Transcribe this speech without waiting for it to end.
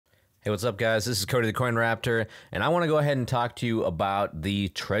Hey, what's up, guys? This is Cody the Coin Raptor, and I want to go ahead and talk to you about the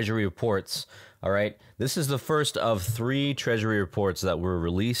Treasury reports. All right, this is the first of 3 Treasury reports that were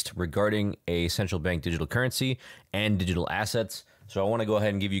released regarding a central bank digital currency and digital assets. So I want to go ahead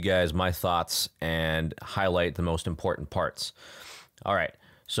and give you guys my thoughts and highlight the most important parts. All right,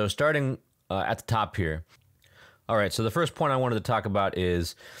 so starting at the top here. All right, so the first point I wanted to talk about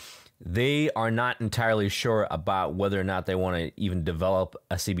is they are not entirely sure about whether or not they want to even develop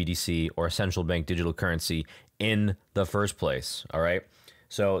a CBDC or a central bank digital currency in the first place. All right.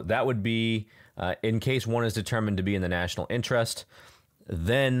 So that would be in case one is determined to be in the national interest,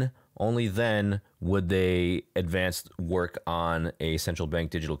 then only then would they advance work on a central bank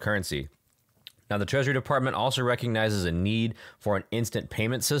digital currency. Now, the Treasury Department also recognizes a need for an instant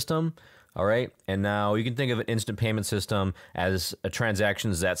payment system. All right. And now you can think of an instant payment system as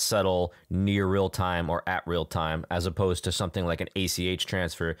transactions that settle near real time or at real time, as opposed to something like an ACH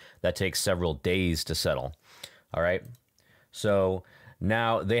transfer that takes several days to settle. All right. So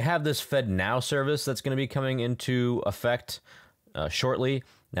now they have this Fed Now service that's going to be coming into effect shortly.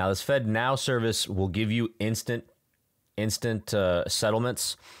 Now, this Fed Now service will give you instant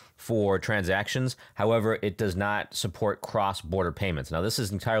settlements for transactions. However, it does not support cross-border payments. Now, this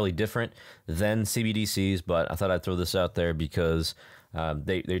is entirely different than CBDCs, but I thought I'd throw this out there because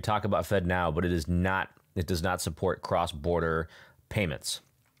they talk about Fed Now, but it does not support cross-border payments.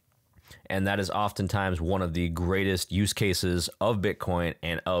 And that is oftentimes one of the greatest use cases of Bitcoin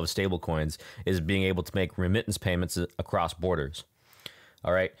and of stablecoins, is being able to make remittance payments across borders.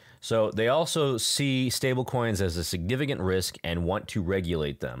 All right. So they also see stablecoins as a significant risk and want to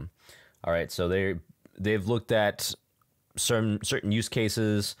regulate them. All right. So they've looked at certain use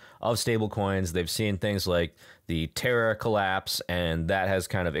cases of stablecoins. They've seen things like the Terra collapse, and that has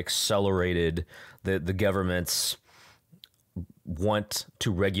kind of accelerated the government's want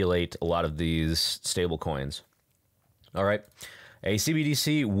to regulate a lot of these stablecoins. All right. A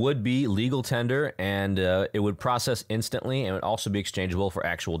CBDC would be legal tender, and it would process instantly, and would also be exchangeable for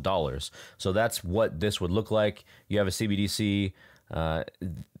actual dollars. So that's what this would look like. You have a CBDC.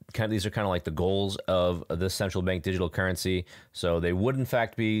 These are kind of like the goals of this central bank digital currency. So they would in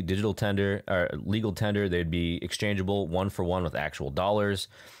fact be digital tender or legal tender. They'd be exchangeable 1-for-1 with actual dollars,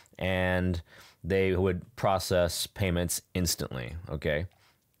 and they would process payments instantly. Okay.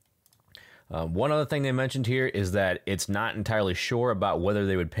 One other thing they mentioned here is that it's not entirely sure about whether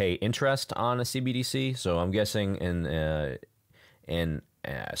they would pay interest on a CBDC. So I'm guessing in a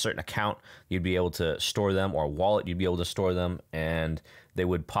certain account, you'd be able to store them, or a wallet, you'd be able to store them, and they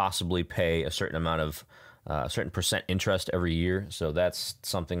would possibly pay a certain amount of certain percent interest every year. So that's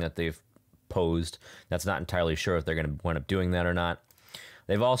something that they've posed. That's not entirely sure if they're going to wind up doing that or not.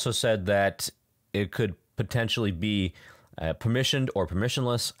 They've also said that it could potentially be permissioned or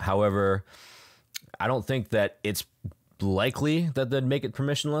permissionless. However, I don't think that it's likely that they'd make it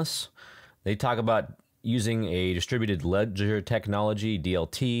permissionless. They talk about using a distributed ledger technology,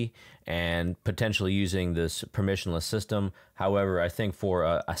 DLT, and potentially using this permissionless system. However, I think for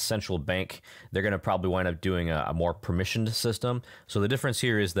a central bank, they're going to probably wind up doing a more permissioned system. So the difference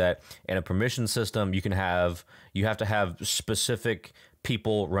here is that in a permissioned system, you have to have specific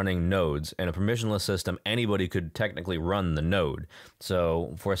people running nodes. In a permissionless system, anybody could technically run the node.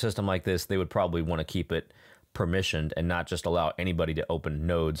 So for a system like this, they would probably want to keep it permissioned and not just allow anybody to open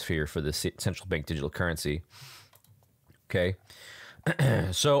nodes here for the central bank digital currency. Okay.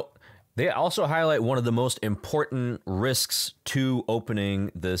 So they also highlight one of the most important risks to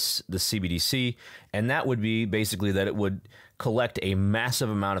opening the CBDC, and that would be basically that it would collect a massive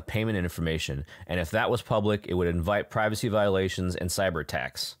amount of payment information. And if that was public, it would invite privacy violations and cyber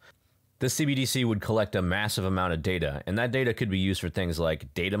attacks. This CBDC would collect a massive amount of data, and that data could be used for things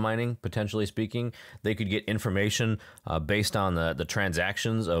like data mining, potentially speaking. They could get information based on the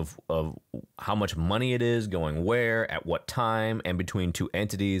transactions of how much money it is going where, at what time, and between 2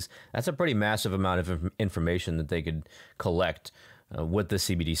 entities. That's a pretty massive amount of information that they could collect with the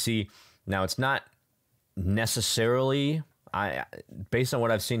CBDC. Now, it's not necessarily, based on what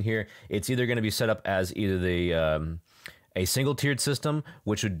I've seen here, it's either going to be set up as either a single-tiered system,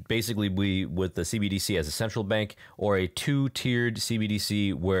 which would basically be with the CBDC as a central bank, or a 2-tiered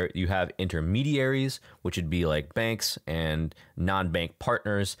CBDC where you have intermediaries, which would be like banks and non-bank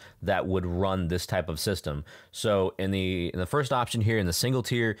partners that would run this type of system. So in the first option here, in the single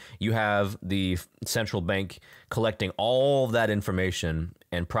tier, you have the central bank collecting all of that information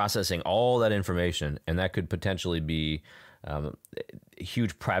and processing all that information, and that could potentially be a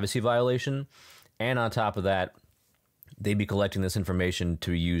huge privacy violation. And on top of that, they'd be collecting this information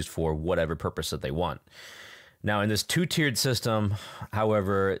to be used for whatever purpose that they want. Now, in this two-tiered system,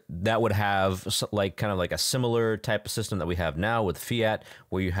 however, that would have kind of like a similar type of system that we have now with fiat,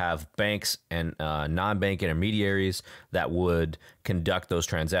 where you have banks and non-bank intermediaries that would conduct those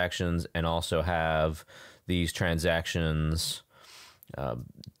transactions and also have these transactions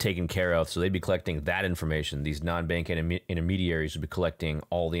taken care of. So they'd be collecting that information. These non-bank intermediaries would be collecting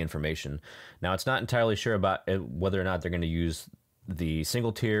all the information. Now, it's not entirely sure about whether or not they're going to use the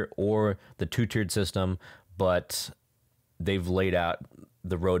single tier or the two-tiered system, but they've laid out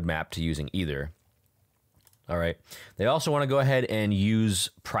the roadmap to using either. All right. They also want to go ahead and use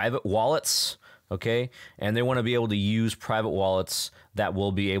private wallets, okay? And they want to be able to use private wallets that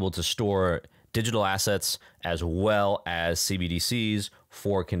will be able to store digital assets as well as CBDCs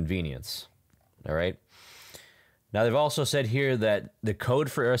for convenience. All right. Now, they've also said here that the code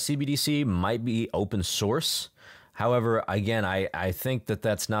for a CBDC might be open source. However, again, I think that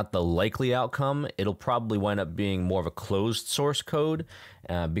that's not the likely outcome. It'll probably wind up being more of a closed source code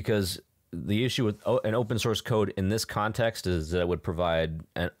because the issue with an open source code in this context is that it would provide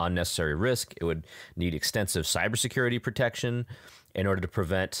an unnecessary risk. It would need extensive cybersecurity protection in order to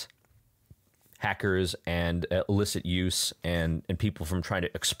prevent hackers and illicit use and people from trying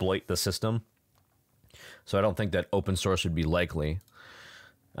to exploit the system. So I don't think that open source would be likely.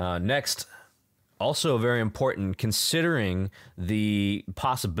 Next, also very important, considering the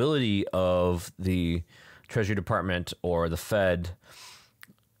possibility of the Treasury Department or the Fed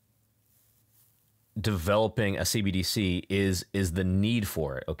developing a CBDC is the need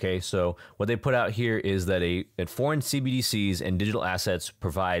for it. Okay, so what they put out here is that foreign CBDCs and digital assets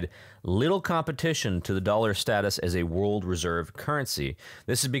provide little competition to the dollar status as a world reserve currency.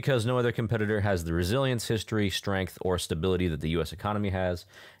 This is because no other competitor has the resilience, history, strength, or stability that the U.S. economy has.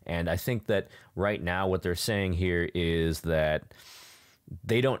 And I think that right now what they're saying here is that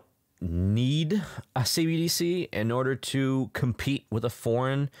they don't need a CBDC in order to compete with a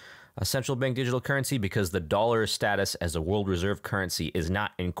central bank digital currency, because the dollar status as a world reserve currency is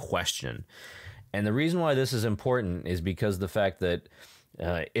not in question. And the reason why this is important is because the fact that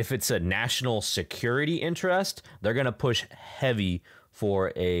if it's a national security interest, they're going to push heavy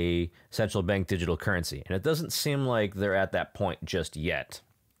for a central bank digital currency. And it doesn't seem like they're at that point just yet.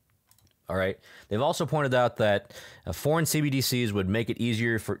 All right. They've also pointed out that foreign CBDCs would make it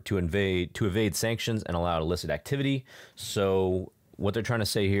easier to evade sanctions and allow illicit activity. So what they're trying to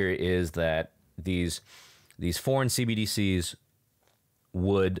say here is that these foreign CBDCs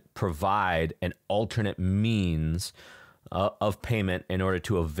would provide an alternate means of payment in order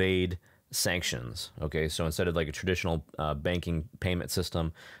to evade sanctions. Okay, so instead of like a traditional banking payment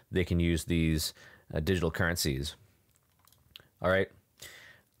system, they can use these digital currencies. All right.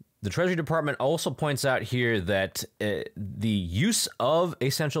 The Treasury Department also points out here that the use of a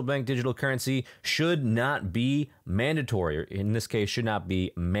central bank digital currency should not be mandatory, or in this case, should not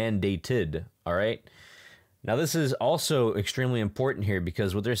be mandated. All right. Now, this is also extremely important here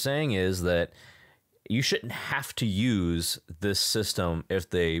because what they're saying is that you shouldn't have to use this system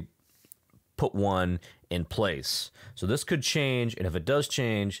if they put one in place. So this could change, and if it does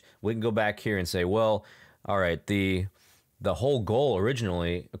change, we can go back here and say, well, all right, the whole goal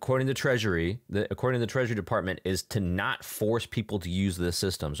originally, according to Treasury, according to the Treasury Department, is to not force people to use this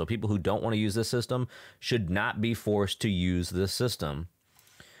system. So people who don't want to use this system should not be forced to use this system.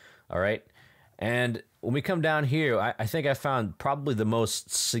 All right. And when we come down here, I think I found probably the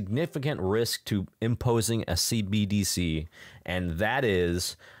most significant risk to imposing a CBDC, and that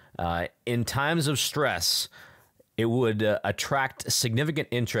is in times of stress, it would attract significant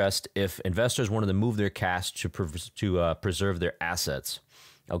interest if investors wanted to move their cash to preserve their assets.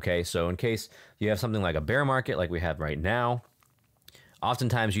 Okay, so in case you have something like a bear market like we have right now,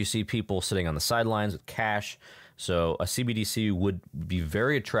 oftentimes you see people sitting on the sidelines with cash. So a CBDC would be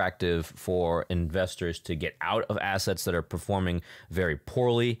very attractive for investors to get out of assets that are performing very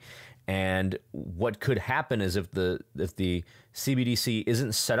poorly. And what could happen is if the CBDC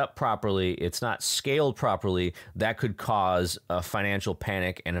isn't set up properly, it's not scaled properly, that could cause a financial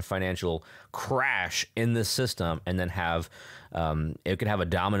panic and a financial crash in this system, and then it could have a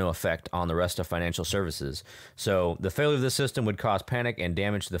domino effect on the rest of financial services. So the failure of the system would cause panic and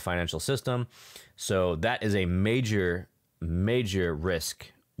damage to the financial system. So that is a major, major risk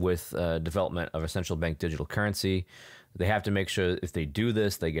with development of a central bank digital currency. They have to make sure if they do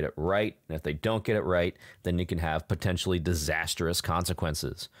this, they get it right. And if they don't get it right, then you can have potentially disastrous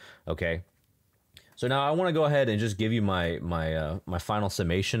consequences. Okay. So now I want to go ahead and just give you my final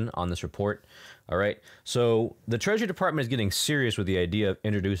summation on this report. All right. So the Treasury Department is getting serious with the idea of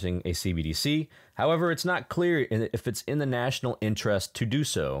introducing a CBDC. However, it's not clear if it's in the national interest to do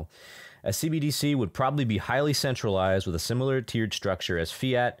so. A CBDC would probably be highly centralized with a similar tiered structure as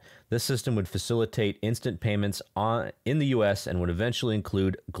fiat. This system would facilitate instant payments in the US and would eventually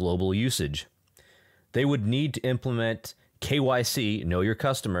include global usage. They would need to implement KYC, know your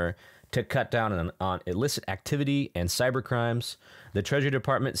customer, to cut down on illicit activity and cybercrimes. The Treasury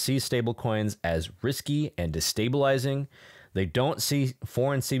Department sees stablecoins as risky and destabilizing. They don't see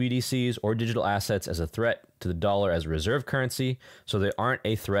foreign CBDCs or digital assets as a threat to the dollar as a reserve currency, so they aren't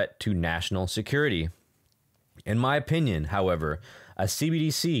a threat to national security. In my opinion, however, a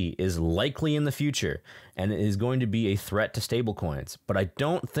CBDC is likely in the future and is going to be a threat to stablecoins, but I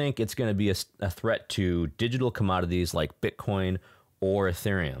don't think it's going to be a threat to digital commodities like Bitcoin or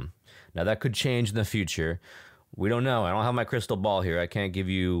Ethereum. Now, that could change in the future. We don't know. I don't have my crystal ball here. I can't give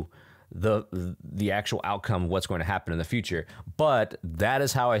you the actual outcome of what's going to happen in the future, but that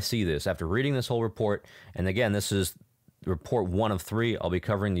is how I see this after reading this whole report. And again, this is report 1 of 3. I'll be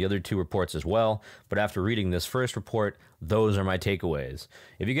covering the other 2 reports as well, but after reading this first report, those are my takeaways.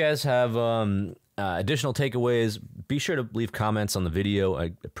 If you guys have additional takeaways, be sure to leave comments on the video.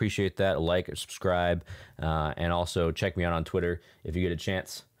 I appreciate that. Like or subscribe, and also check me out on Twitter if you get a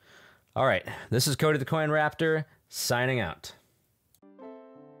chance. All right, this is Cody the Coin Raptor signing out.